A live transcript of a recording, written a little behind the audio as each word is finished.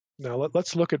Now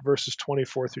let's look at verses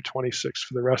 24 through 26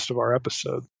 for the rest of our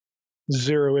episode.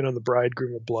 Zero in on the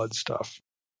bridegroom of blood stuff.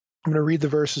 I'm going to read the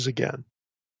verses again.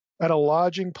 At a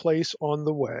lodging place on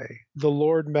the way, the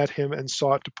Lord met him and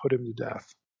sought to put him to death.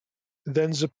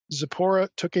 Then Zipporah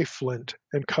took a flint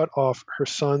and cut off her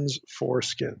son's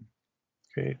foreskin.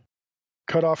 Okay.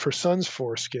 Cut off her son's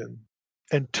foreskin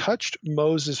and touched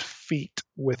Moses' feet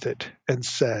with it and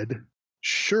said,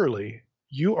 "Surely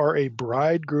you are a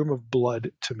bridegroom of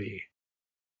blood to me."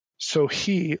 So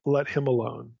he let him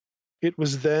alone. It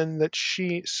was then that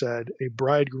she said, "A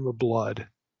bridegroom of blood,"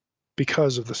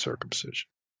 because of the circumcision.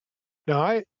 Now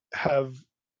I have,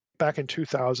 back in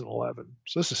 2011,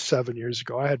 so this is 7 years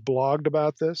ago, I had blogged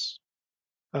about this.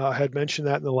 I had mentioned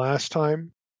that in the last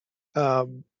time.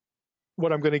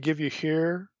 What I'm going to give you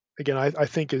here, again, I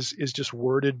think is just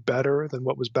worded better than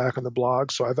what was back on the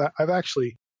blog. So I've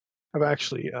actually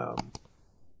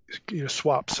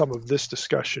swapped some of this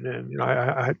discussion in.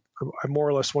 I more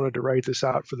or less wanted to write this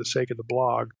out for the sake of the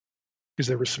blog, because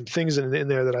there were some things in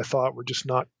there that I thought were just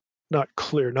not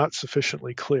clear, not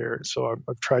sufficiently clear. So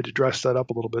I've tried to dress that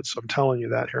up a little bit. So I'm telling you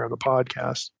that here on the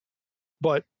podcast.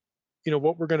 But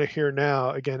what we're going to hear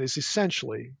now again is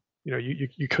essentially,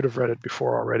 you could have read it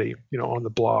before already, on the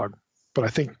blog. But I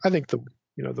think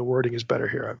the wording is better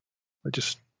here. I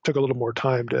just took a little more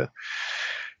time to,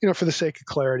 for the sake of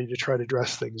clarity, to try to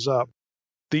dress things up.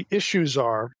 The issues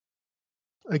are,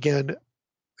 again,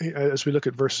 as we look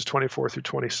at verses 24 through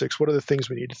 26, what are the things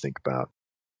we need to think about?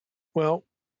 Well,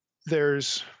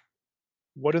 there's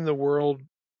what in the world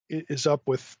is up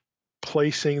with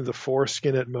placing the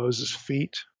foreskin at Moses'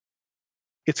 feet.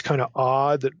 It's kind of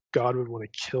odd that God would want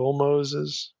to kill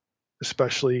Moses,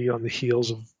 especially on the heels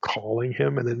of calling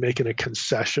him and then making a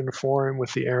concession for him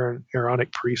with the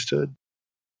Aaronic priesthood,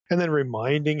 and then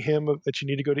reminding him that you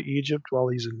need to go to Egypt while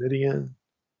he's in Midian.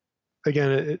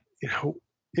 Again,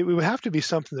 it would have to be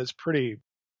something that's pretty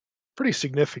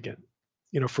significant,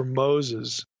 for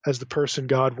Moses as the person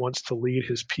God wants to lead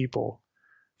his people,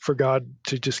 for God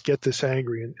to just get this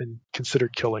angry and consider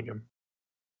killing him.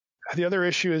 The other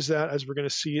issue is that, as we're going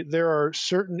to see, there are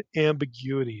certain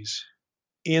ambiguities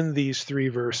in these three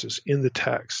verses in the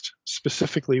text,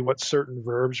 specifically what certain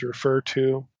verbs refer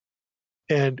to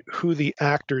and who the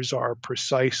actors are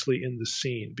precisely in the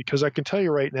scene. Because I can tell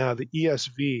you right now, the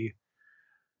ESV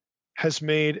has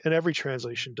made, and every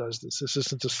translation does this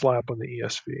isn't a slap on the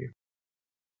ESV.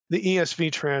 The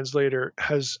ESV translator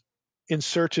has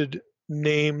inserted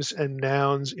names and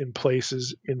nouns in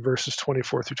places in verses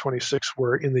 24 through 26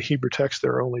 where in the Hebrew text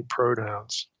there are only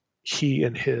pronouns, he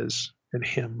and his and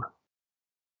him.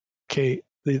 Okay,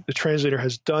 the translator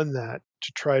has done that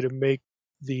to try to make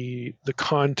the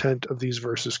content of these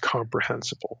verses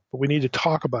comprehensible. But we need to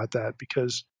talk about that,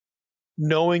 because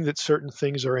knowing that certain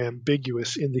things are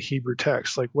ambiguous in the Hebrew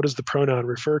text, like what does the pronoun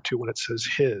refer to when it says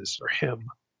his or him?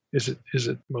 Is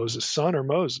it Moses' son or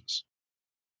Moses?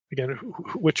 Again,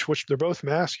 which they're both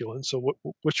masculine. So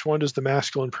which one does the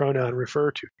masculine pronoun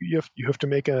refer to? You have to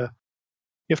make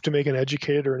an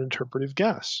educated or an interpretive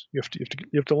guess. You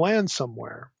have to land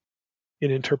somewhere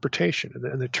in interpretation,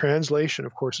 and the translation,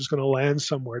 of course, is going to land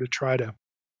somewhere to try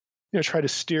to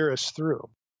steer us through.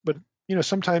 But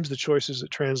sometimes the choices that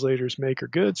translators make are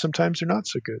good. Sometimes they're not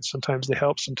so good. Sometimes they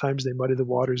help. Sometimes they muddy the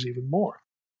waters even more.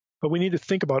 But we need to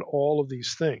think about all of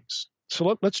these things.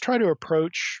 So let's try to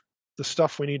approach the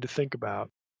stuff we need to think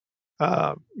about.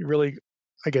 Really,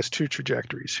 I guess, two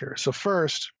trajectories here. So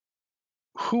first,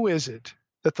 who is it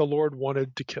that the Lord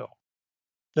wanted to kill?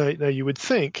 Now you would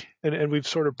think, and we've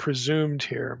sort of presumed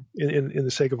here in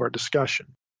the sake of our discussion,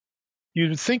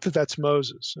 you'd think that that's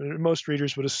Moses. And most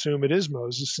readers would assume it is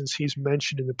Moses since he's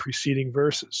mentioned in the preceding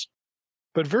verses.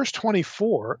 But verse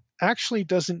 24 actually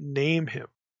doesn't name him.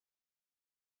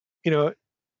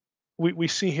 We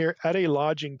see here, at a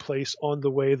lodging place on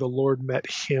the way, the Lord met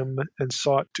him and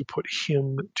sought to put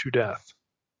him to death.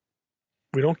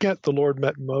 We don't get the Lord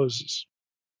met Moses.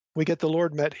 We get the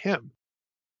Lord met him.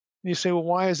 And you say, well,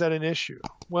 why is that an issue?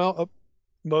 Well,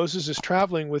 Moses is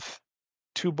traveling with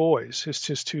two boys,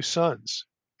 his two sons.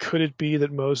 Could it be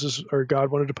that Moses or God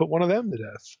wanted to put one of them to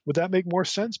death? Would that make more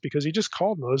sense? Because he just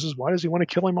called Moses. Why does he want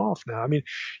to kill him off now? I mean,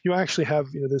 you actually have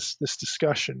this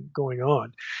discussion going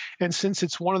on. And since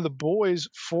it's one of the boys'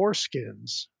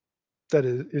 foreskins that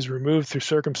is removed through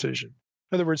circumcision,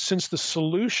 in other words, since the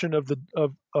solution of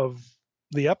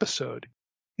the episode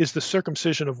is the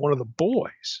circumcision of one of the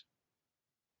boys,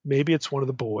 maybe it's one of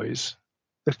the boys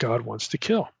that God wants to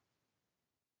kill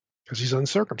because he's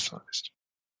uncircumcised.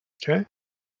 Okay?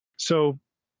 So,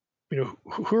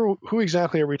 who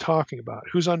exactly are we talking about?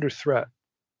 Who's under threat?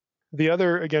 The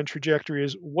other, again, trajectory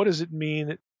is, what does it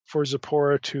mean for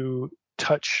Zipporah to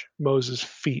touch Moses'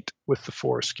 feet with the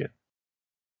foreskin.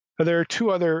 Now, there are two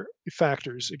other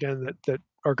factors, again, that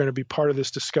are going to be part of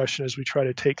this discussion as we try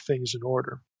to take things in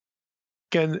order.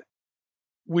 Again,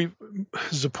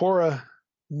 Zipporah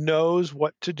knows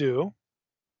what to do.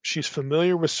 She's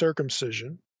familiar with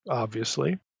circumcision,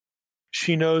 obviously.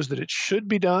 She knows that it should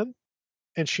be done,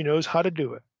 and she knows how to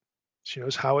do it. She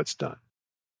knows how it's done.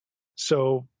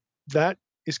 So that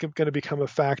is going to become a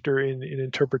factor in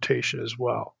interpretation as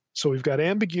well. So we've got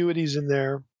ambiguities in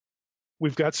there.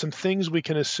 We've got some things we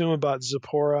can assume about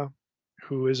Zipporah,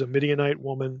 who is a Midianite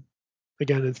woman.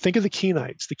 Again, and think of the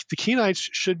Kenites. The Kenites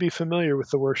should be familiar with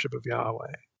the worship of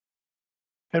Yahweh.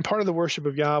 And part of the worship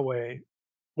of Yahweh,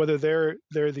 whether they're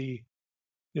the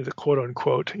the quote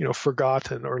unquote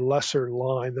forgotten or lesser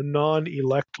line, the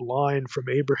non-elect line from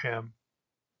Abraham,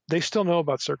 they still know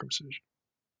about circumcision.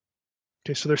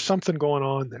 Okay, so there's something going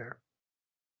on there.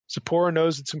 Zipporah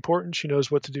knows it's important. She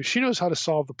knows what to do. She knows how to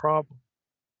solve the problem.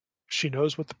 She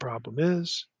knows what the problem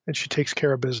is, and she takes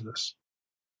care of business.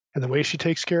 And the way she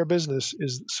takes care of business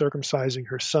is circumcising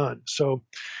her son. So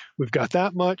we've got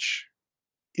that much.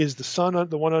 Is the son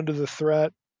the one under the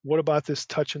threat? What about this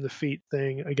touching the feet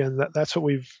thing? Again, that's what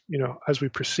we've, as we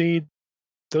proceed,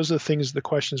 those are the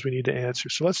questions we need to answer.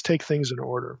 So let's take things in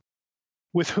order.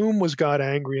 With whom was God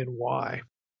angry and why?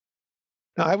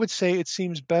 Now, I would say it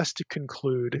seems best to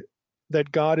conclude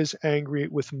that God is angry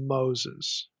with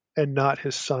Moses and not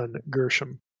his son,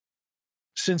 Gershom.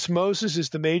 Since Moses is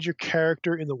the major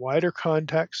character in the wider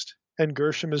context, and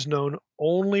Gershom is known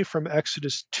only from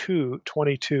Exodus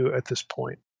 2:22 at this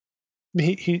point,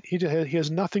 he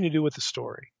has nothing to do with the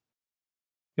story.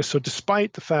 So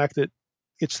despite the fact that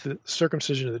it's the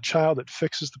circumcision of the child that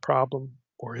fixes the problem,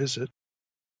 or is it?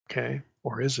 Okay,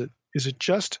 or is it?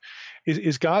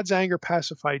 Is God's anger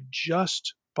pacified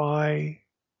just by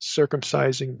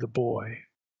circumcising the boy,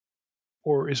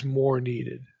 or is more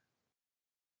needed?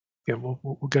 Yeah,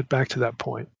 we'll get back to that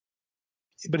point.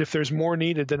 But if there's more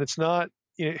needed, then it's not.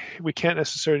 We can't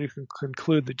necessarily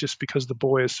conclude that just because the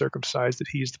boy is circumcised that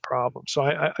he's the problem. So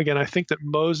I think that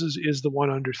Moses is the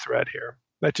one under threat here.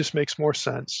 That just makes more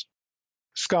sense.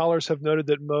 Scholars have noted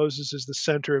that Moses is the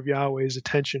center of Yahweh's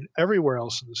attention everywhere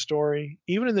else in the story,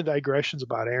 even in the digressions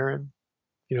about Aaron.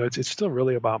 It's still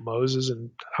really about Moses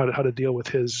and how to deal with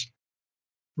his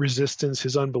resistance,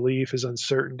 his unbelief, his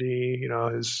uncertainty,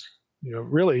 his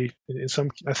really in some,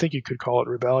 I think you could call it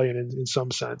rebellion in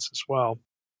some sense as well.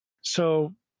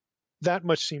 So that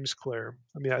much seems clear.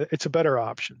 I mean, it's a better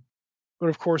option. But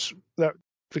of course, that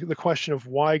the question of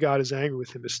why God is angry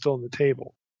with him is still on the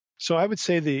table. So I would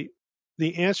say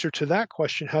the answer to that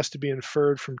question has to be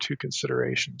inferred from two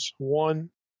considerations. One,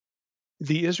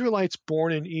 the Israelites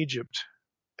born in Egypt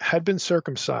had been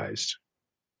circumcised,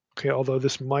 okay, although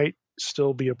this might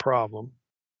still be a problem.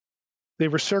 They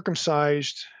were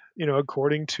circumcised,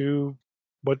 according to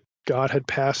what God had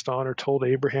passed on or told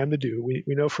Abraham to do. We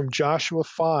know from Joshua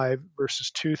 5, verses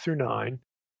 2 through 9.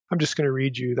 I'm just going to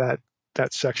read you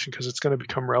that section because it's going to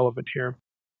become relevant here.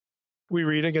 We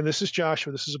read again. This is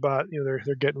Joshua. This is about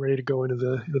they're getting ready to go into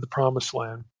the promised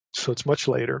land. So it's much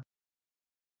later.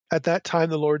 At that time,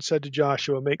 the Lord said to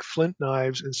Joshua, "Make flint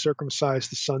knives and circumcise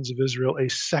the sons of Israel a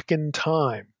second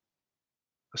time."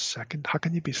 A second? How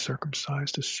can you be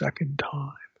circumcised a second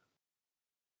time?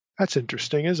 That's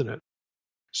interesting, isn't it?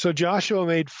 So Joshua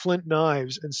made flint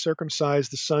knives and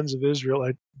circumcised the sons of Israel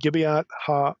at Gibeath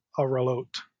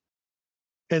ha-Aralot.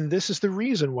 And this is the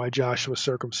reason why Joshua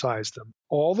circumcised them.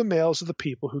 All the males of the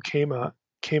people who came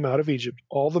out of Egypt,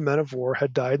 all the men of war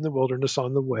had died in the wilderness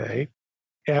on the way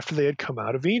after they had come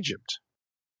out of Egypt.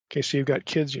 Okay, so you've got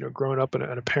kids, growing up, and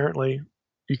apparently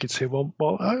you could say, well,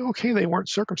 okay, they weren't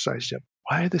circumcised yet.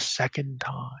 Why the second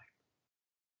time?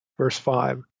 Verse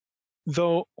 5,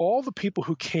 though all the people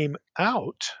who came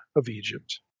out of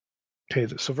Egypt.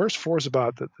 Okay, so verse 4 is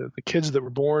about the kids that were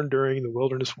born during the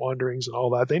wilderness wanderings and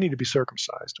all that. They need to be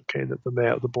circumcised, okay,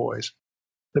 the boys,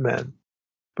 the men.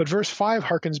 But verse 5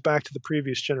 harkens back to the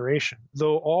previous generation.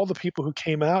 Though all the people who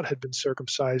came out had been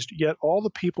circumcised, yet all the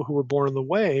people who were born on the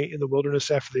way in the wilderness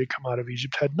after they had come out of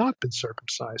Egypt had not been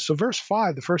circumcised. So verse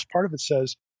 5, the first part of it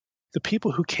says, the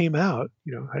people who came out,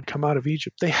 had come out of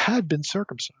Egypt, they had been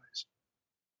circumcised.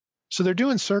 So they're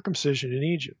doing circumcision in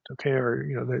Egypt, okay,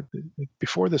 or,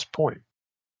 before this point.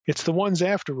 It's the ones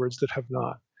afterwards that have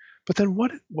not. But then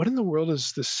what in the world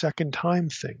is this second time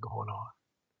thing going on?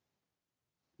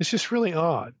 It's just really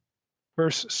odd.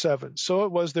 Verse 7, so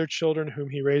it was their children whom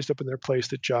he raised up in their place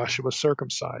that Joshua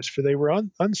circumcised, for they were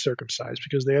uncircumcised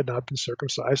because they had not been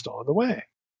circumcised on the way.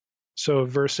 So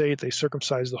verse 8, they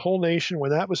circumcised the whole nation.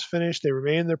 When that was finished, they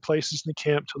remained in their places in the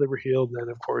camp till they were healed. And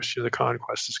then, of course, the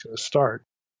conquest is going to start.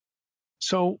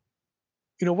 So,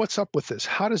 what's up with this?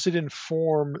 How does it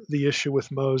inform the issue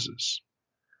with Moses?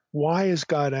 Why is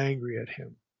God angry at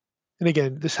him? And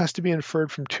again, this has to be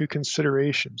inferred from two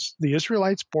considerations. The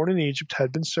Israelites born in Egypt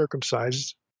had been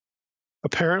circumcised,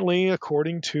 apparently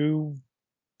according to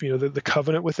the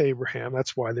covenant with Abraham.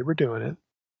 That's why they were doing it.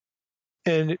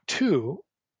 And two,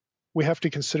 we have to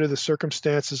consider the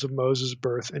circumstances of Moses'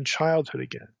 birth and childhood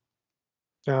again.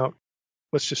 Now,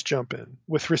 let's just jump in.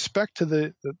 With respect to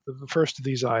the first of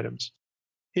these items,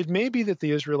 it may be that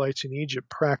the Israelites in Egypt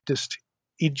practiced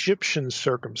Egyptian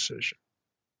circumcision.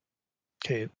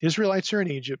 Okay, Israelites are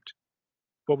in Egypt.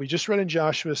 What we just read in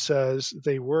Joshua says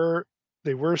they were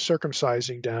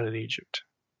circumcising down in Egypt.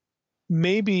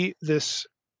 Maybe this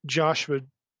Joshua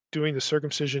doing the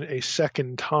circumcision a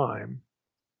second time,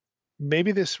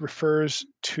 maybe this refers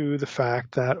to the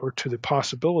fact that, or to the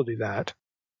possibility that,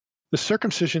 the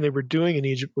circumcision they were doing in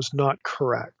Egypt was not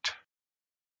correct.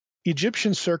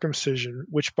 Egyptian circumcision,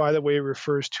 which by the way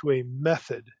refers to a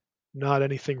method, not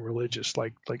anything religious,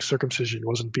 like circumcision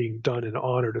wasn't being done in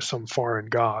honor to some foreign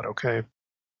god, okay?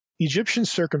 Egyptian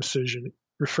circumcision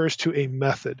refers to a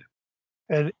method,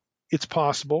 and it's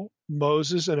possible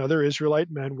Moses and other Israelite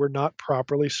men were not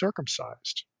properly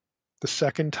circumcised. The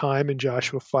second time in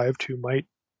Joshua 5:2 might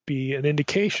be an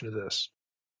indication of this,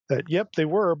 that, yep, they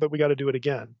were, but we got to do it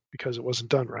again because it wasn't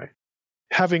done right.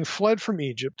 Having fled from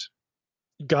Egypt,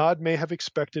 God may have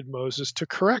expected Moses to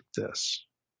correct this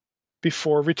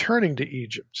before returning to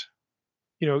Egypt.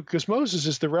 Because Moses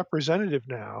is the representative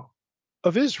now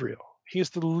of Israel. He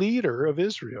is the leader of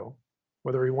Israel,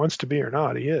 whether he wants to be or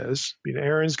not, he is.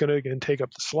 Aaron's going to again take up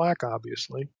the slack,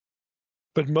 obviously.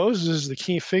 But Moses is the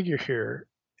key figure here,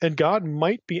 and God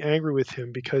might be angry with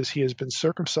him because he has been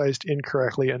circumcised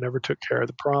incorrectly and never took care of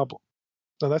the problem.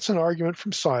 Now, that's an argument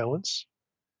from silence,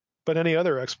 but any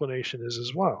other explanation is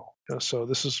as well. So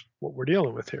this is what we're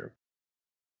dealing with here.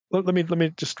 Let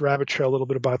me just rabbit trail a little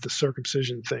bit about the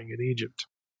circumcision thing in Egypt.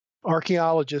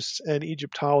 Archaeologists and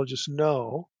Egyptologists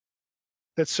know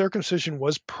that circumcision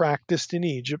was practiced in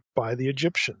Egypt by the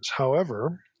Egyptians.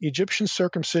 However, Egyptian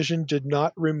circumcision did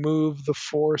not remove the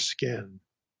foreskin.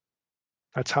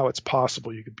 That's how it's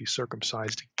possible you could be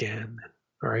circumcised again,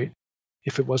 all right,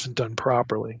 if it wasn't done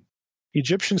properly.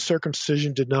 Egyptian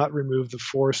circumcision did not remove the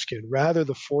foreskin. Rather,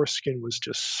 the foreskin was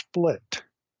just split.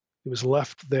 It was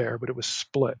left there, but it was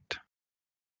split.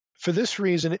 For this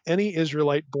reason, any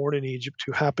Israelite born in Egypt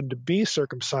who happened to be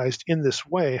circumcised in this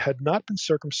way had not been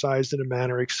circumcised in a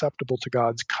manner acceptable to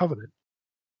God's covenant.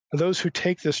 Those who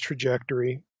take this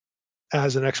trajectory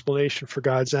as an explanation for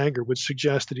God's anger would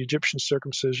suggest that Egyptian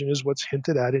circumcision is what's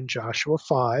hinted at in Joshua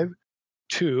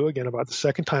 5:2, again about the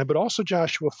second time, but also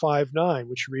Joshua 5:9,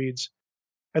 which reads,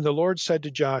 "And the Lord said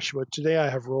to Joshua, today I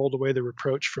have rolled away the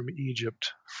reproach from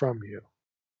Egypt from you."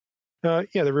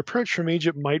 The reproach from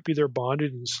Egypt might be their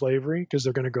bondage and slavery because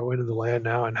they're going to go into the land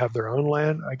now and have their own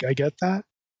land. I get that.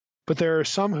 But there are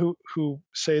some who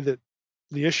say that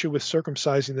the issue with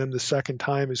circumcising them the second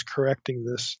time is correcting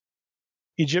this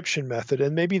Egyptian method.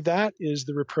 And maybe that is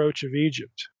the reproach of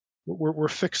Egypt. We're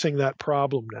fixing that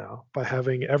problem now by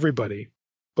having everybody,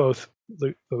 both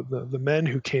the men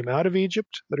who came out of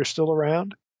Egypt that are still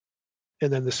around,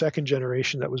 and then the second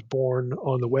generation that was born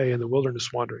on the way in the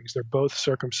wilderness wanderings. They're both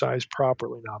circumcised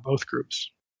properly now, both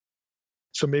groups.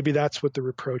 So maybe that's what the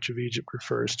reproach of Egypt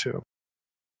refers to.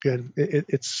 Again,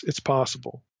 it's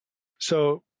possible.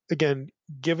 So again,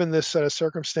 given this set of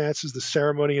circumstances, the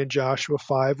ceremony in Joshua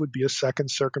 5 would be a second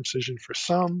circumcision for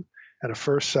some and a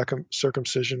first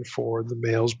circumcision for the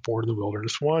males born in the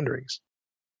wilderness wanderings.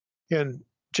 And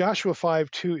Joshua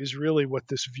 5:2 is really what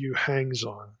this view hangs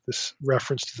on, this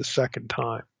reference to the second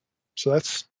time. So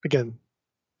that's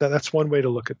one way to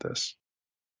look at this.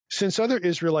 Since other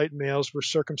Israelite males were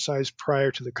circumcised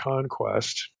prior to the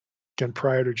conquest, again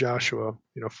prior to Joshua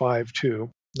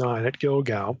 5:2-9 at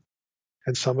Gilgal,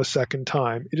 and some a second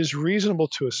time, it is reasonable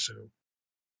to assume,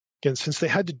 again, since they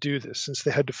had to do this, since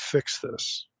they had to fix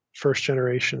this, first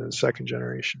generation and second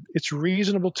generation, it's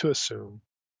reasonable to assume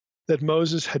that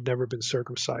Moses had never been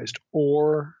circumcised,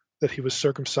 or that he was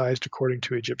circumcised according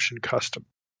to Egyptian custom.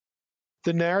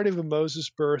 The narrative of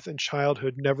Moses' birth and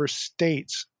childhood never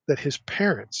states that his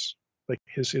parents, like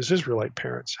his Israelite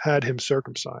parents, had him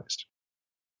circumcised.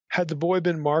 Had the boy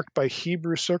been marked by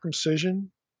Hebrew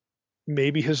circumcision,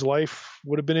 maybe his life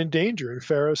would have been in danger in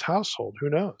Pharaoh's household. Who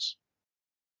knows?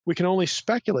 We can only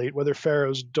speculate whether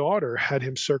Pharaoh's daughter had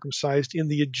him circumcised in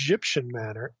the Egyptian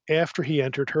manner after he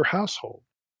entered her household.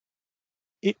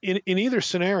 In either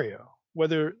scenario,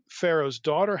 whether Pharaoh's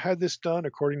daughter had this done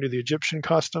according to the Egyptian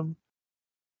custom,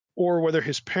 or whether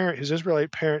his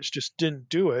Israelite parents just didn't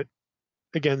do it,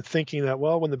 again, thinking that,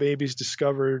 well, when the baby's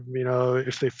discovered,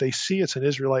 if they see it's an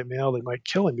Israelite male, they might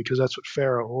kill him because that's what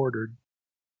Pharaoh ordered.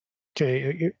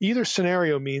 Okay, either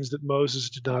scenario means that Moses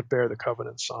did not bear the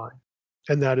covenant sign,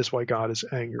 and that is why God is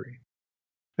angry.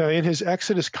 Now, in his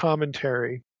Exodus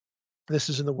commentary, this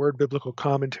is in the Word Biblical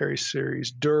Commentary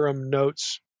series, Durham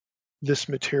notes this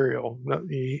material.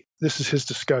 This is his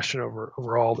discussion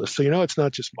over all this. So it's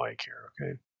not just Mike here,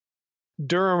 okay?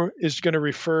 Durham is going to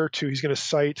he's going to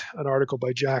cite an article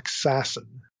by Jack Sasson.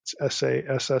 It's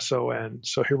Sasson.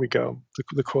 So here we go.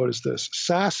 The quote is this: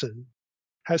 Sasson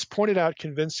has pointed out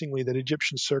convincingly that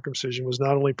Egyptian circumcision was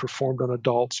not only performed on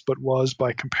adults, but was,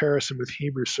 by comparison with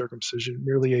Hebrew circumcision,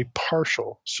 merely a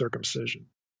partial circumcision.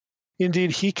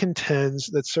 Indeed, he contends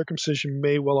that circumcision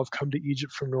may well have come to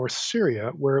Egypt from North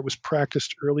Syria, where it was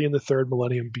practiced early in the 3rd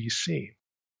millennium BC.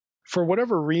 For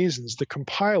whatever reasons, the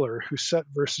compiler, who set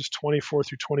verses 24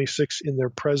 through 26 in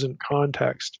their present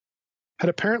context, had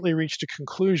apparently reached a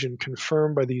conclusion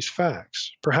confirmed by these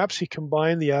facts. Perhaps he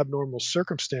combined the abnormal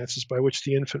circumstances by which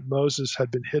the infant Moses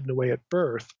had been hidden away at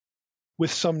birth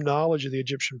with some knowledge of the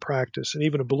Egyptian practice and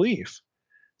even a belief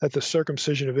that the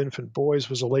circumcision of infant boys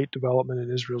was a late development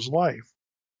in Israel's life.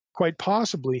 Quite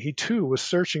possibly, he too was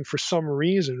searching for some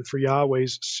reason for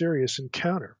Yahweh's serious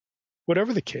encounter.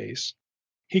 Whatever the case,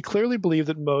 he clearly believed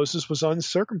that Moses was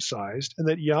uncircumcised and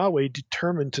that Yahweh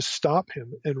determined to stop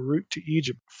him en route to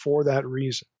Egypt for that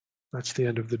reason. That's the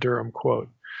end of the Durham quote.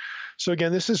 So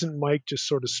again, this isn't Mike just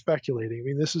sort of speculating. I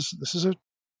mean, this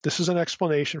is an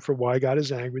explanation for why God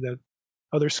is angry that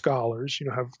other scholars,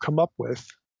 have come up with,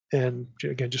 and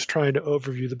again, just trying to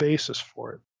overview the basis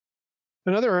for it.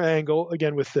 Another angle,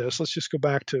 again with this, let's just go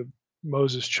back to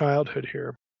Moses' childhood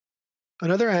here.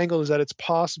 Another angle is that it's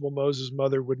possible Moses'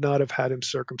 mother would not have had him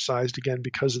circumcised again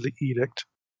because of the edict.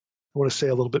 I want to say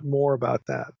a little bit more about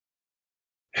that.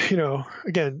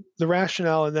 Again, the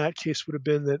rationale in that case would have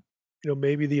been that,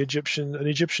 maybe an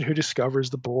Egyptian who discovers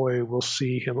the boy will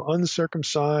see him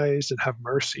uncircumcised and have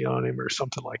mercy on him or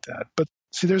something like that. But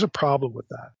see, there's a problem with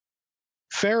that.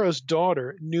 Pharaoh's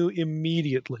daughter knew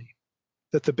immediately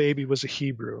that the baby was a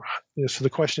Hebrew. So the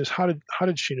question is, how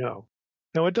did she know?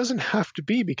 Now, it doesn't have to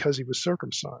be because he was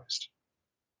circumcised.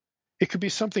 It could be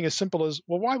something as simple as,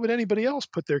 well, why would anybody else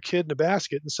put their kid in a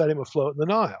basket and set him afloat in the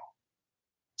Nile?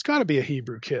 It's got to be a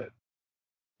Hebrew kid.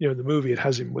 In the movie, it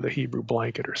has him with a Hebrew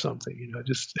blanket or something.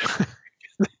 Just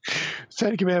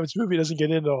Ten Commandments movie doesn't get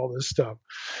into all this stuff.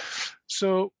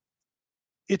 So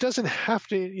it doesn't have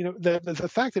to, the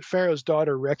fact that Pharaoh's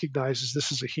daughter recognizes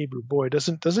this as a Hebrew boy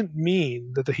doesn't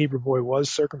mean that the Hebrew boy was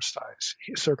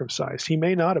circumcised. He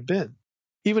may not have been.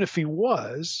 Even if he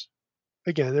was,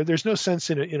 again, there's no sense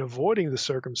in avoiding the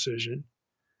circumcision,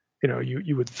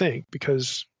 you would think,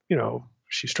 because,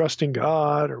 she's trusting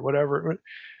God or whatever.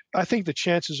 I think the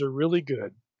chances are really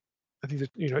good. I think that,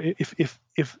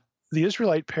 if the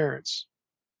Israelite parents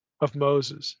of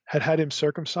Moses had him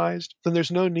circumcised, then there's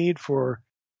no need for,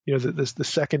 the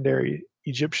secondary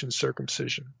Egyptian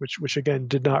circumcision, which again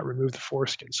did not remove the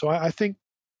foreskin. So I think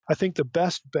the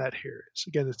best bet here is,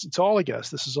 again, it's all a guess.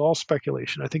 This is all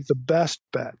speculation. I think the best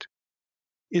bet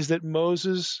is that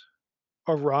Moses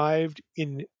arrived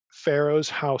in Pharaoh's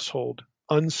household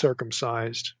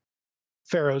uncircumcised.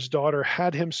 Pharaoh's daughter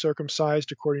had him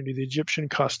circumcised according to the Egyptian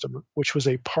custom, which was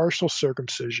a partial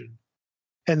circumcision,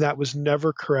 and that was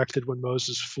never corrected when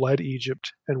Moses fled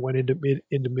Egypt and went into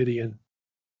Midian.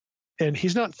 And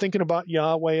he's not thinking about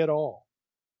Yahweh at all.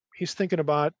 He's thinking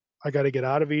about, I got to get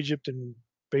out of Egypt and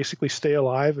basically stay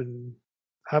alive and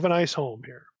have a nice home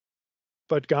here.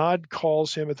 But God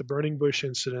calls him at the burning bush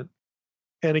incident.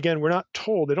 And again, we're not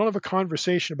told, they don't have a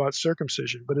conversation about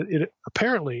circumcision, but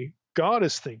apparently God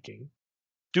is thinking,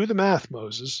 do the math,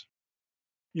 Moses.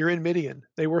 You're in Midian.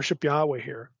 They worship Yahweh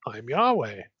here. I'm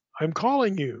Yahweh. I'm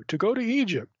calling you to go to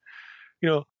Egypt.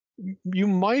 You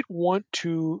might want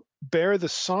to bear the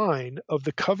sign of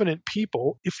the covenant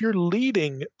people if you're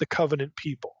leading the covenant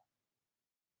people.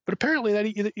 But apparently that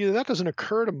either that doesn't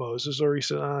occur to Moses, or he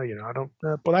says, I don't,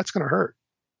 well, that's going to hurt.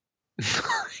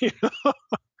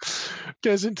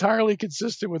 It's entirely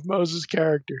consistent with Moses'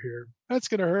 character here. That's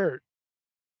going to hurt.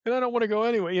 And I don't want to go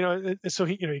anyway, and so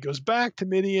he goes back to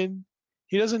Midian.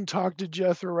 He doesn't talk to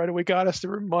Jethro right away. God has to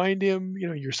remind him,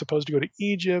 you're supposed to go to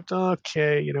Egypt.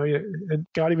 Okay, and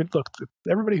God even, look,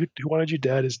 everybody who wanted you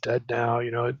dead is dead now,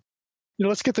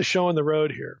 let's get the show on the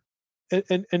road here.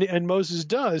 And Moses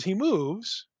does. He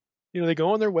moves. They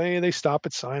go on their way and they stop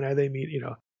at Sinai. They meet,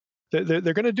 they're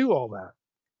going to do all that.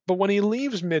 But when he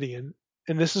leaves Midian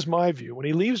and this is my view, when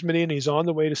he leaves Midian, he's on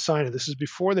the way to Sinai. This is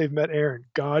before they've met Aaron.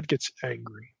 God gets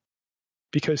angry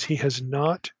because he has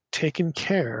not taken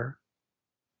care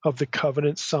of the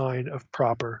covenant sign of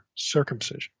proper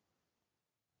circumcision.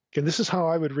 Okay, this is how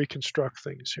I would reconstruct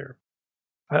things here.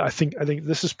 I think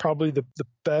this is probably the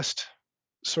best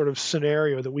sort of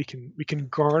scenario that we can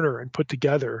garner and put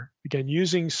together. Again,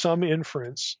 using some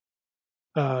inference,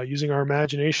 using our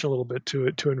imagination a little bit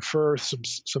to infer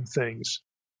some things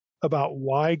about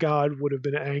why God would have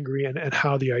been angry and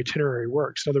how the itinerary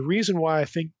works. Now, the reason why I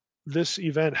think this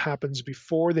event happens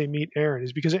before they meet Aaron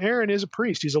is because Aaron is a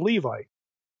priest. He's a Levite.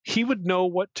 He would know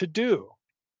what to do.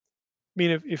 I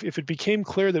mean, if it became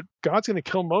clear that God's going to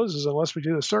kill Moses unless we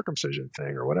do the circumcision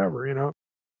thing or whatever,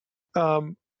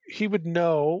 he would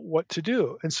know what to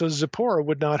do. And so Zipporah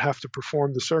would not have to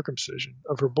perform the circumcision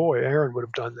of her boy. Aaron would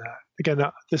have done that. Again,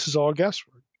 now, this is all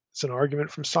guesswork. It's an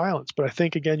argument from silence. But I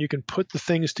think, again, you can put the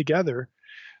things together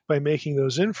by making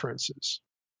those inferences.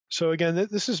 So again,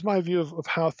 this is my view of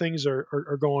how things are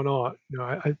going on,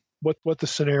 what the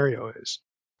scenario is.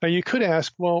 Now, you could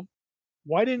ask, well,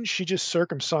 why didn't she just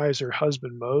circumcise her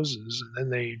husband Moses and then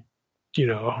they,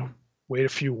 wait a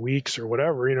few weeks or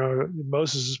whatever?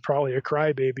 Moses is probably a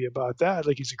crybaby about that,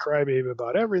 like he's a crybaby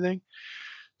about everything.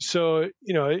 So,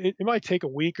 it might take a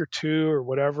week or two or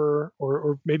whatever,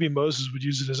 or maybe Moses would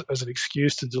use it as an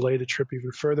excuse to delay the trip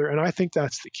even further. And I think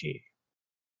that's the key.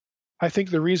 I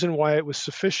think the reason why it was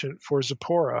sufficient for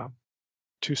Zipporah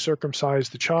to circumcise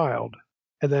the child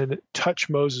and then touch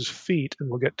Moses' feet, and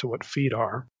we'll get to what feet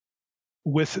are,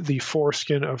 with the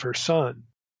foreskin of her son,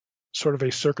 sort of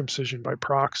a circumcision by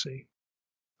proxy.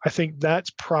 I think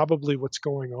that's probably what's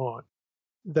going on,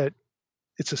 that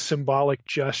it's a symbolic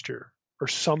gesture or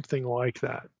something like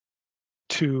that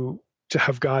to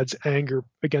have God's anger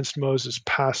against Moses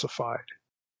pacified.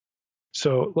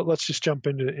 So let's just jump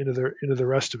into the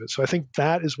rest of it. So I think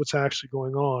that is what's actually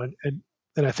going on,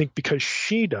 and I think because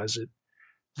she does it,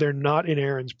 they're not in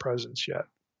Aaron's presence yet.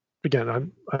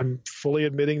 Again, I'm fully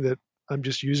admitting that I'm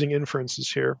just using inferences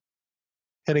here,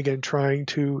 and again trying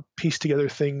to piece together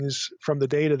things from the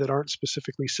data that aren't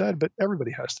specifically said, but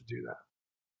everybody has to do that.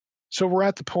 So we're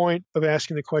at the point of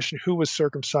asking the question, who was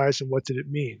circumcised and what did it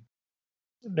mean?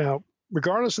 Now,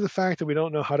 regardless of the fact that we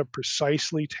don't know how to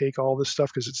precisely take all this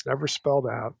stuff because it's never spelled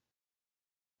out,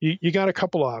 you got a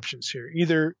couple options here.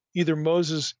 Either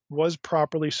Moses was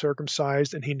properly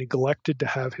circumcised and he neglected to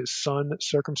have his son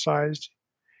circumcised,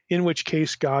 in which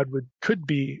case God could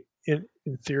be, in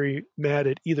theory, mad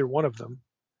at either one of them.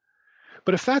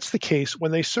 But if that's the case,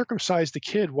 when they circumcise the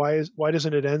kid, why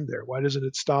doesn't it end there? Why doesn't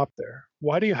it stop there?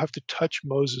 Why do you have to touch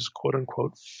Moses'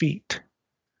 quote-unquote feet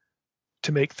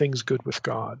to make things good with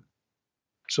God?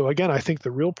 So again, I think the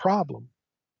real problem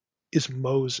is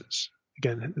Moses.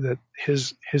 Again, that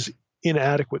his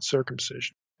inadequate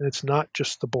circumcision. And it's not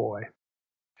just the boy.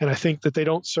 And I think that they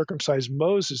don't circumcise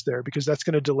Moses there because that's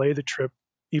going to delay the trip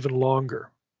even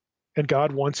longer. And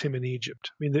God wants him in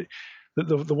Egypt. I mean,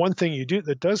 the one thing you do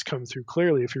that does come through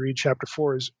clearly if you read chapter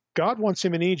 4 is God wants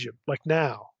him in Egypt, like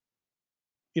now.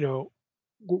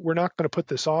 We're not going to put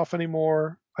this off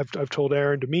anymore. I've told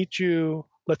Aaron to meet you.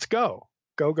 Let's go.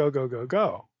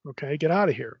 Go. Okay, get out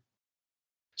of here.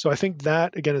 So I think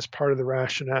that, again, is part of the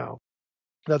rationale.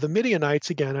 Now, the Midianites,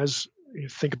 again, as you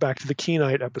think back to the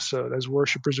Kenite episode, as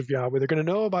worshipers of Yahweh, they're going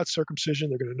to know about circumcision.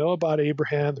 They're going to know about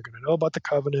Abraham. They're going to know about the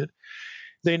covenant.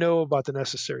 They know about the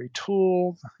necessary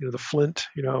tool, the flint,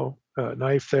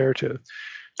 knife there to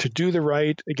do the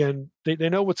rite. Again, they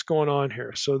know what's going on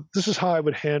here. So this is how I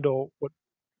would handle what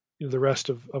the rest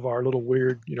of our little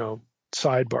weird,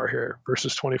 sidebar here,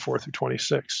 verses 24 through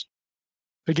 26.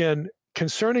 Again,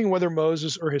 concerning whether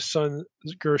Moses or his son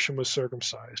Gershom was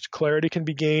circumcised, clarity can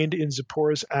be gained in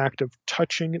Zipporah's act of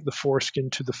touching the foreskin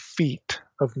to the feet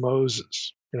of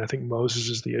Moses. And I think Moses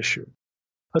is the issue.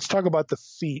 Let's talk about the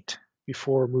feet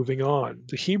before moving on.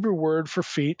 The Hebrew word for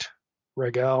feet,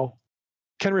 regel,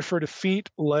 can refer to feet,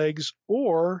 legs,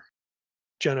 or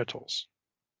genitals,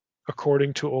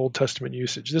 according to Old Testament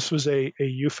usage. This was a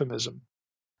euphemism.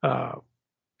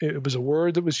 It was a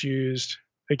word that was used,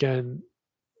 again,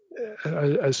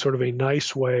 as sort of a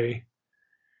nice way,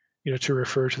 to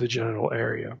refer to the genital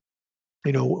area.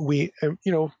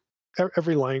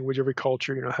 Every language, every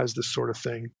culture, has this sort of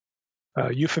thing.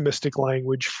 Euphemistic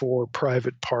language for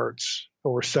private parts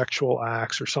or sexual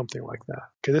acts or something like that.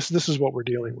 Okay, this is what we're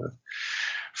dealing with.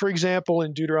 For example,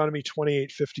 in Deuteronomy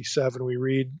 28:57, we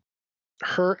read,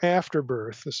 her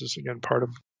afterbirth, this is again part of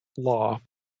law,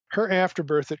 her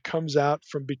afterbirth that comes out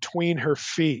from between her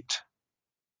feet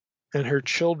and her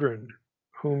children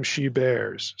whom she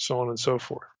bears, so on and so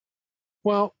forth.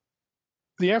 Well,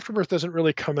 the afterbirth doesn't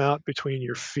really come out between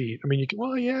your feet. I mean, you can,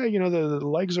 well, yeah, the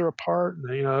legs are apart,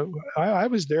 and I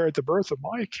was there at the birth of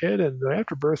my kid, and the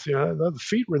afterbirth, the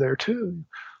feet were there too.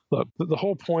 Look, the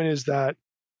whole point is that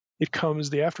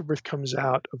the afterbirth comes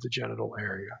out of the genital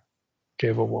area, okay,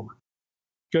 of a woman.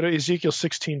 Go to Ezekiel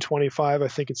 16:25. I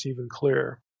think it's even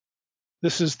clearer.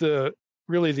 This is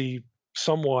really the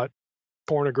somewhat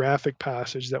pornographic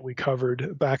passage that we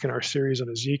covered back in our series on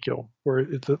Ezekiel, where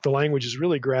the language is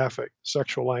really graphic.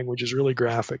 Sexual language is really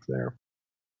graphic there.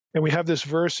 And we have this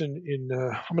verse I'm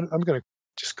going to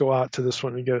just go out to this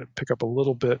one and pick up a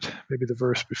little bit, maybe the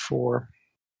verse before.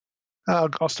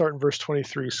 I'll start in verse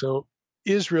 23. So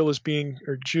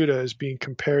Judah is being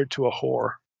compared to a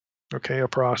whore, okay, a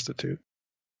prostitute,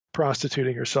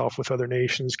 prostituting herself with other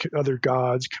nations, other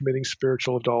gods, committing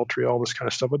spiritual adultery, all this kind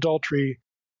of stuff. Adultery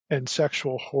and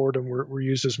sexual whoredom were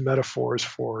used as metaphors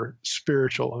for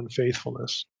spiritual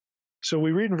unfaithfulness. So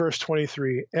we read in verse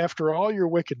 23, after all your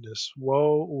wickedness,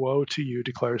 woe, woe to you,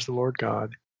 declares the Lord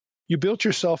God. You built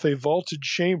yourself a vaulted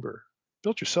chamber,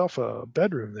 built yourself a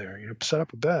bedroom there, set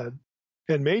up a bed,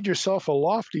 and made yourself a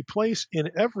lofty place in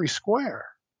every square.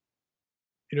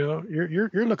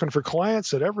 You're looking for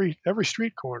clients at every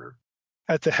street corner.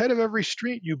 At the head of every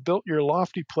street, you built your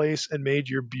lofty place and made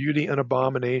your beauty an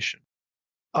abomination,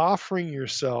 offering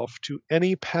yourself to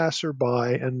any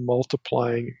passerby and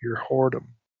multiplying your whoredom,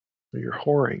 or your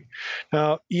whoring.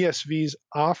 Now, ESV's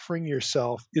offering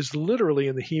yourself is literally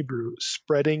in the Hebrew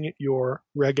spreading your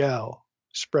regel,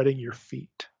 spreading your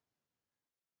feet.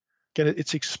 Again,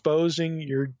 it's exposing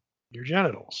your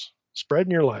genitals,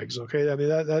 spreading your legs. Okay, I mean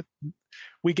that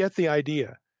we get the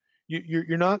idea.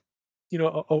 You're not,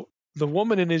 the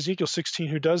woman in Ezekiel 16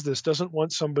 who does this doesn't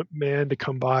want some man to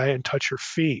come by and touch her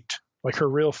feet, like her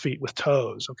real feet with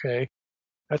toes. Okay,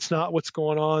 that's not what's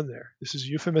going on there. This is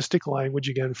euphemistic language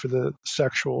again for the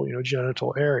sexual,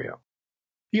 genital area.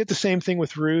 You get the same thing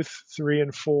with Ruth 3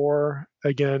 and 4.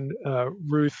 Again,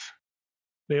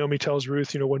 Naomi tells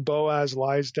Ruth, when Boaz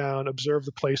lies down, observe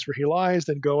the place where he lies,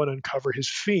 then go and uncover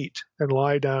his feet and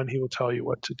lie down. He will tell you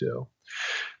what to do.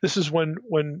 This is when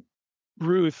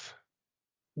Ruth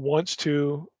wants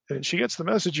to, and she gets the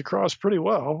message across pretty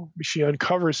well. She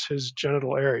uncovers his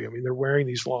genital area. I mean, they're wearing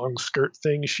these long skirt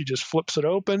things. She just flips it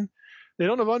open. They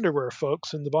don't have underwear,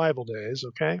 folks, in the Bible days,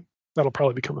 okay? That'll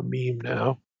probably become a meme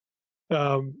now.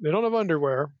 They don't have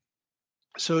underwear.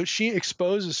 So she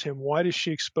exposes him. Why does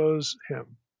she expose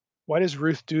him? Why does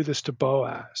Ruth do this to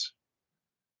Boaz?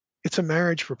 It's a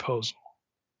marriage proposal.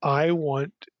 I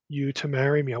want you to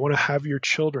marry me. I want to have your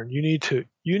children. You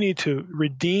need to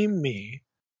redeem me.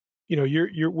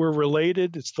 We're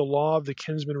related. It's the law of the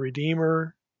kinsman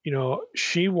redeemer.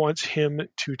 She wants him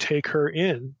to take her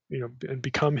in, and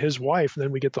become his wife. And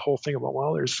then we get the whole thing about,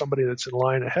 well, there's somebody that's in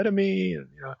line ahead of me, and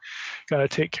got to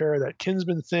take care of that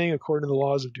kinsman thing according to the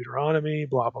laws of Deuteronomy,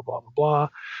 blah, blah, blah, blah, blah.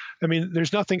 I mean,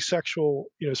 there's nothing sexual,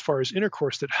 as far as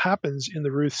intercourse that happens in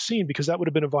the Ruth scene, because that would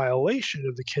have been a violation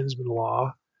of the kinsman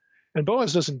law. And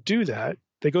Boaz doesn't do that.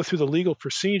 They go through the legal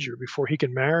procedure before he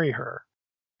can marry her.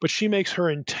 But she makes her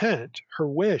intent, her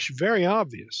wish, very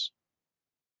obvious.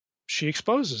 She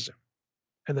exposes him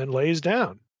and then lays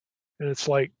down. And it's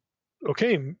like,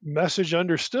 okay, message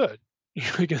understood.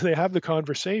 They have the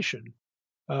conversation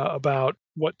about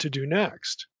what to do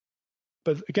next.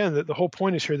 But again, the whole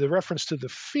point is here, the reference to the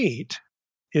feet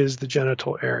is the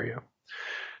genital area.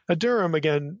 Now, Durham,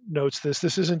 again, notes this.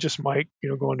 This isn't just Mike,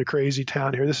 going to crazy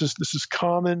town here. This is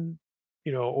common,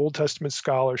 Old Testament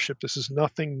scholarship. This is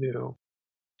nothing new.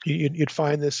 You'd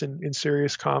find this in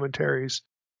serious commentaries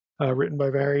written by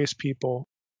various people.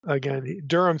 Again,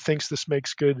 Durham thinks this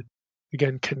makes good,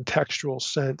 again, contextual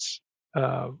sense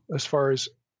as far as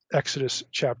Exodus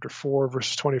chapter 4,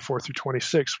 verses 24 through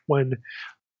 26, when,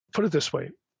 put it this way,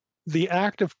 the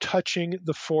act of touching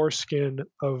the foreskin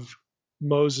of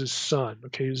Moses' son,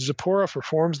 okay, Zipporah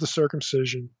performs the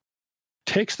circumcision,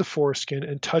 takes the foreskin,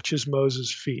 and touches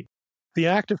Moses' feet. The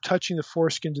act of touching the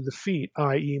foreskin to the feet,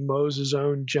 i.e. Moses'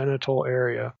 own genital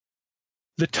area,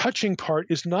 the touching part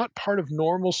is not part of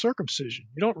normal circumcision.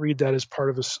 You don't read that as part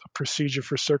of a procedure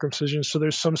for circumcision, so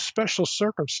there's some special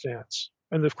circumstance.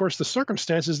 And of course, the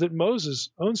circumstance is that Moses'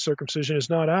 own circumcision is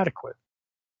not adequate.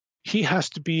 He has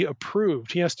to be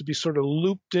approved. He has to be sort of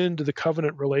looped into the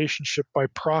covenant relationship by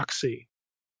proxy.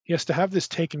 He has to have this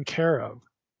taken care of,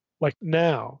 like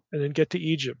now, and then get to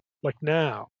Egypt, like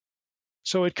now.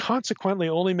 So it consequently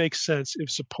only makes sense if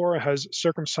Zipporah has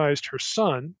circumcised her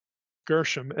son,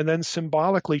 Gershom, and then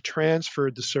symbolically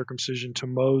transferred the circumcision to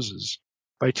Moses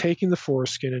by taking the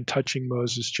foreskin and touching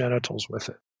Moses' genitals with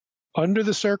it. Under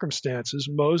the circumstances,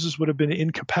 Moses would have been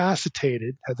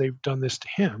incapacitated had they done this to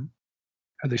him,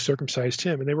 had they circumcised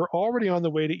him, and they were already on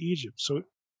the way to Egypt. So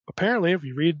apparently, if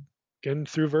you read again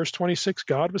through verse 26,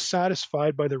 God was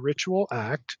satisfied by the ritual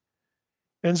act,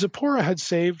 and Zipporah had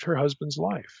saved her husband's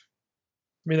life.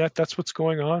 I mean, that's what's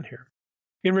going on here.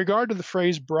 In regard to the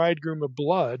phrase bridegroom of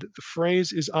blood, the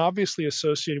phrase is obviously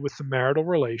associated with the marital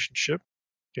relationship.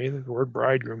 Okay, the word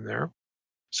bridegroom there.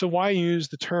 So why use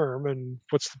the term, and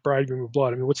what's the bridegroom of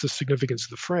blood? I mean, what's the significance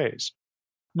of the phrase?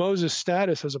 Moses'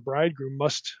 status as a bridegroom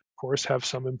must, of course, have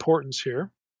some importance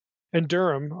here. And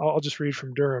Durham, I'll just read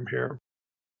from Durham here.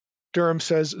 Durham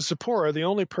says, Zipporah, the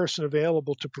only person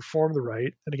available to perform the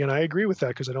rite, and again, I agree with that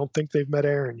because I don't think they've met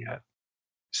Aaron yet,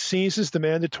 seizes the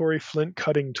mandatory flint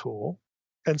cutting tool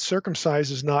and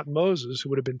circumcises not Moses, who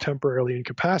would have been temporarily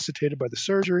incapacitated by the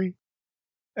surgery,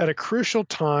 at a crucial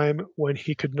time when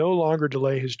he could no longer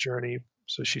delay his journey.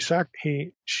 So she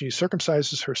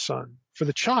circumcises her son. For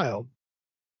the child,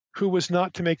 who was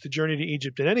not to make the journey to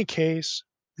Egypt in any case,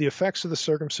 the effects of the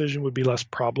circumcision would be less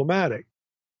problematic.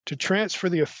 To transfer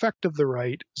the effect of the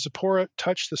rite, Zipporah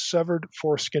touched the severed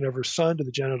foreskin of her son to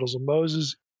the genitals of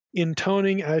Moses,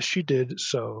 intoning as she did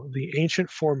so the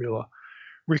ancient formula,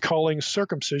 recalling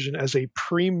circumcision as a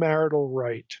premarital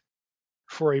rite.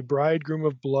 For a bridegroom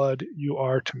of blood you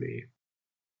are to me.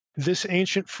 This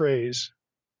ancient phrase,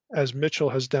 as Mitchell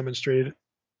has demonstrated,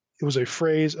 it was a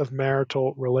phrase of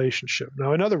marital relationship.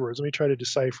 Now, in other words, let me try to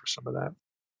decipher some of that.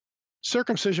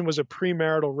 Circumcision was a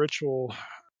premarital ritual,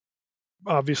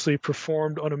 obviously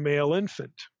performed on a male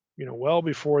infant, well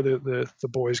before the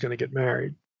boy is going to get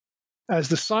married. As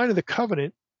the sign of the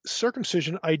covenant,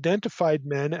 circumcision identified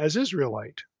men as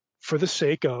Israelite for the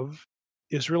sake of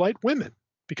Israelite women,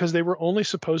 because they were only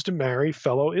supposed to marry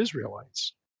fellow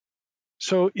Israelites.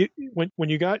 So when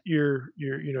you got your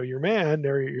man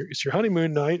there, it's your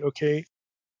honeymoon night, okay,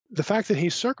 the fact that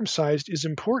he's circumcised is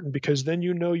important because then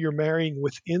you're marrying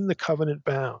within the covenant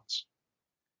bounds.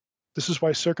 This is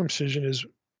why circumcision is,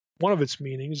 one of its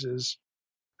meanings is,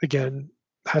 again,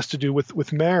 has to do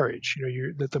with marriage,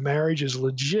 that the marriage is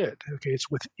legit, okay, it's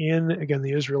within, again,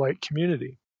 the Israelite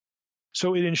community.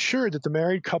 So it ensured that the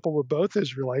married couple were both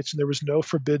Israelites and there was no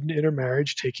forbidden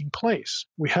intermarriage taking place.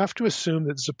 We have to assume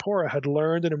that Zipporah had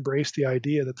learned and embraced the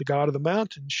idea that the God of the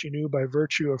mountain she knew by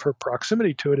virtue of her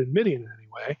proximity to it in Midian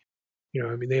anyway.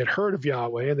 They had heard of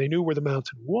Yahweh and they knew where the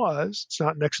mountain was. It's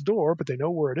not next door, but they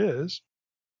know where it is.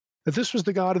 That this was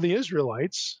the God of the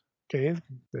Israelites, okay,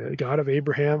 the God of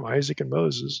Abraham, Isaac, and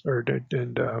Moses,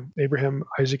 Abraham,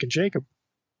 Isaac, and Jacob.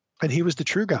 And he was the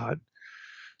true God.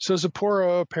 So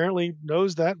Zipporah apparently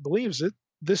knows that, believes it.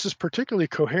 This is particularly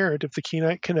coherent if the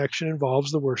Kenite connection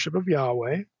involves the worship of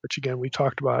Yahweh, which again we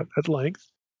talked about at length.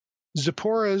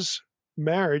 Zipporah's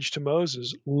marriage to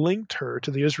Moses linked her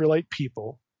to the Israelite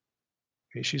people.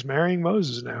 Okay, she's marrying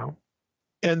Moses now,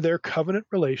 and their covenant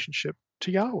relationship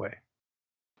to Yahweh.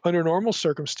 Under normal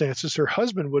circumstances, her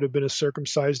husband would have been a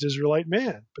circumcised Israelite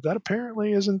man, but that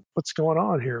apparently isn't what's going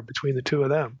on here between the two of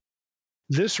them.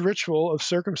 This ritual of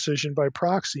circumcision by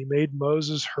proxy made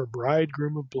Moses her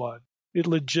bridegroom of blood. It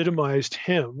legitimized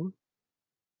him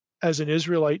as an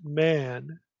Israelite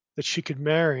man that she could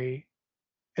marry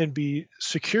and be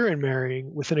secure in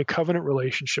marrying within a covenant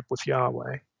relationship with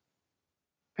Yahweh.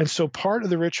 And so part of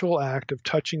the ritual act of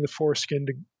touching the foreskin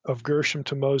of Gershom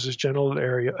to Moses' genital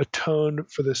area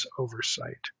atoned for this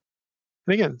oversight.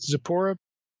 And again, Zipporah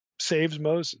saves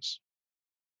Moses.